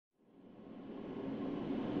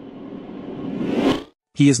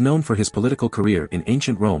He is known for his political career in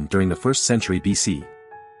ancient Rome during the 1st century BC.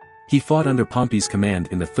 He fought under Pompey's command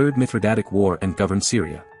in the Third Mithridatic War and governed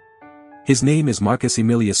Syria. His name is Marcus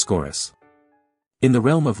Aemilius Scaurus. In the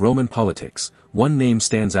realm of Roman politics, one name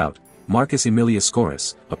stands out, Marcus Aemilius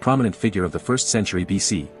Scaurus, a prominent figure of the 1st century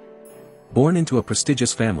BC. Born into a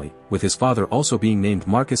prestigious family, with his father also being named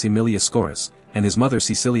Marcus Aemilius Scaurus, and his mother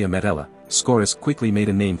Caecilia Metella, Scaurus quickly made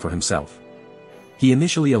a name for himself. He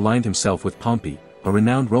initially aligned himself with Pompey, a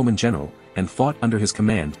renowned Roman general, and fought under his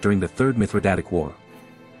command during the Third Mithridatic War.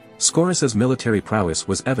 Scaurus's military prowess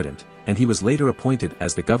was evident, and he was later appointed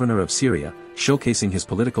as the governor of Syria, showcasing his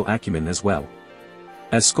political acumen as well.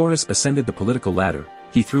 As Scaurus ascended the political ladder,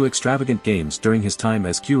 he threw extravagant games during his time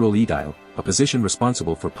as curule aedile, a position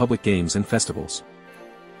responsible for public games and festivals.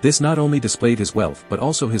 This not only displayed his wealth but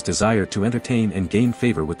also his desire to entertain and gain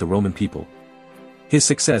favor with the Roman people. His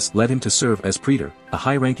success led him to serve as praetor, a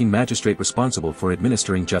high-ranking magistrate responsible for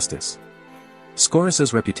administering justice.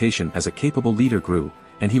 Scaurus's reputation as a capable leader grew,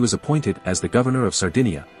 and he was appointed as the governor of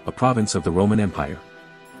Sardinia, a province of the Roman Empire.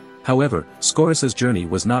 However, Scaurus's journey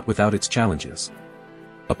was not without its challenges.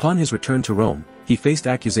 Upon his return to Rome, he faced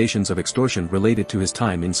accusations of extortion related to his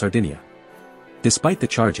time in Sardinia. Despite the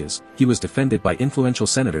charges, he was defended by influential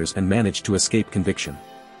senators and managed to escape conviction.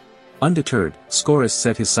 Undeterred, Scaurus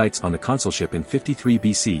set his sights on the consulship in 53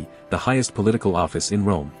 BC, the highest political office in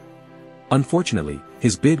Rome. Unfortunately,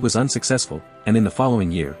 his bid was unsuccessful, and in the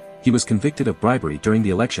following year, he was convicted of bribery during the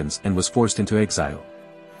elections and was forced into exile.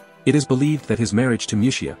 It is believed that his marriage to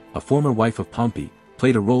Mucia, a former wife of Pompey,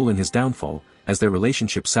 played a role in his downfall, as their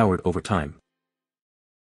relationship soured over time.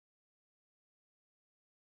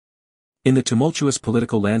 In the tumultuous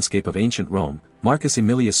political landscape of ancient Rome, Marcus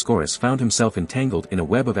Aemilius Scaurus found himself entangled in a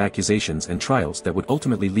web of accusations and trials that would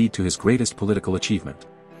ultimately lead to his greatest political achievement.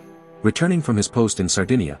 Returning from his post in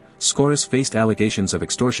Sardinia, Scaurus faced allegations of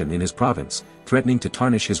extortion in his province, threatening to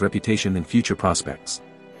tarnish his reputation and future prospects.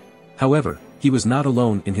 However, he was not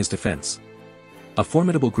alone in his defense. A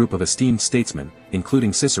formidable group of esteemed statesmen,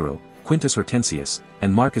 including Cicero, Quintus Hortensius,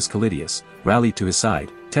 and Marcus Callidius, rallied to his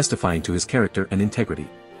side, testifying to his character and integrity.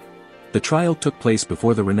 The trial took place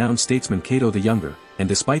before the renowned statesman Cato the Younger, and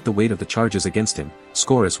despite the weight of the charges against him,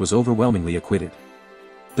 Scaurus was overwhelmingly acquitted.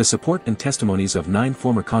 The support and testimonies of 9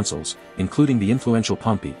 former consuls, including the influential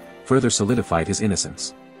Pompey, further solidified his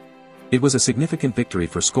innocence. It was a significant victory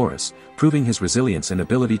for Scaurus, proving his resilience and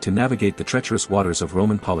ability to navigate the treacherous waters of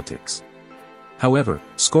Roman politics. However,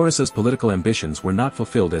 Scaurus's political ambitions were not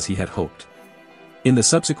fulfilled as he had hoped. In the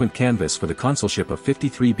subsequent canvass for the consulship of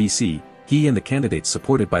 53 BC, he and the candidates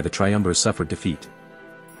supported by the triumvirs suffered defeat.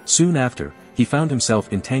 Soon after, he found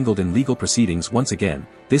himself entangled in legal proceedings once again,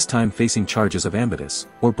 this time facing charges of ambitus,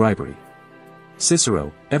 or bribery.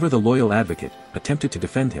 Cicero, ever the loyal advocate, attempted to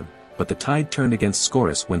defend him, but the tide turned against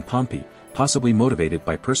Scaurus when Pompey, possibly motivated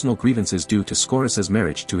by personal grievances due to Scaurus's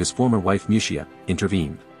marriage to his former wife Mucia,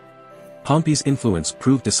 intervened. Pompey's influence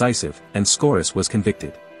proved decisive, and Scaurus was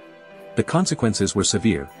convicted. The consequences were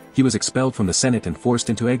severe. He was expelled from the Senate and forced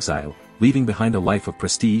into exile, leaving behind a life of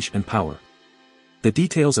prestige and power. The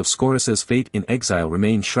details of Scaurus's fate in exile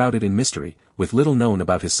remain shrouded in mystery, with little known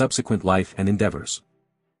about his subsequent life and endeavors.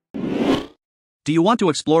 Do you want to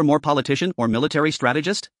explore more politician or military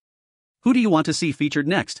strategist? Who do you want to see featured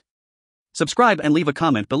next? Subscribe and leave a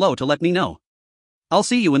comment below to let me know. I'll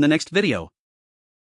see you in the next video.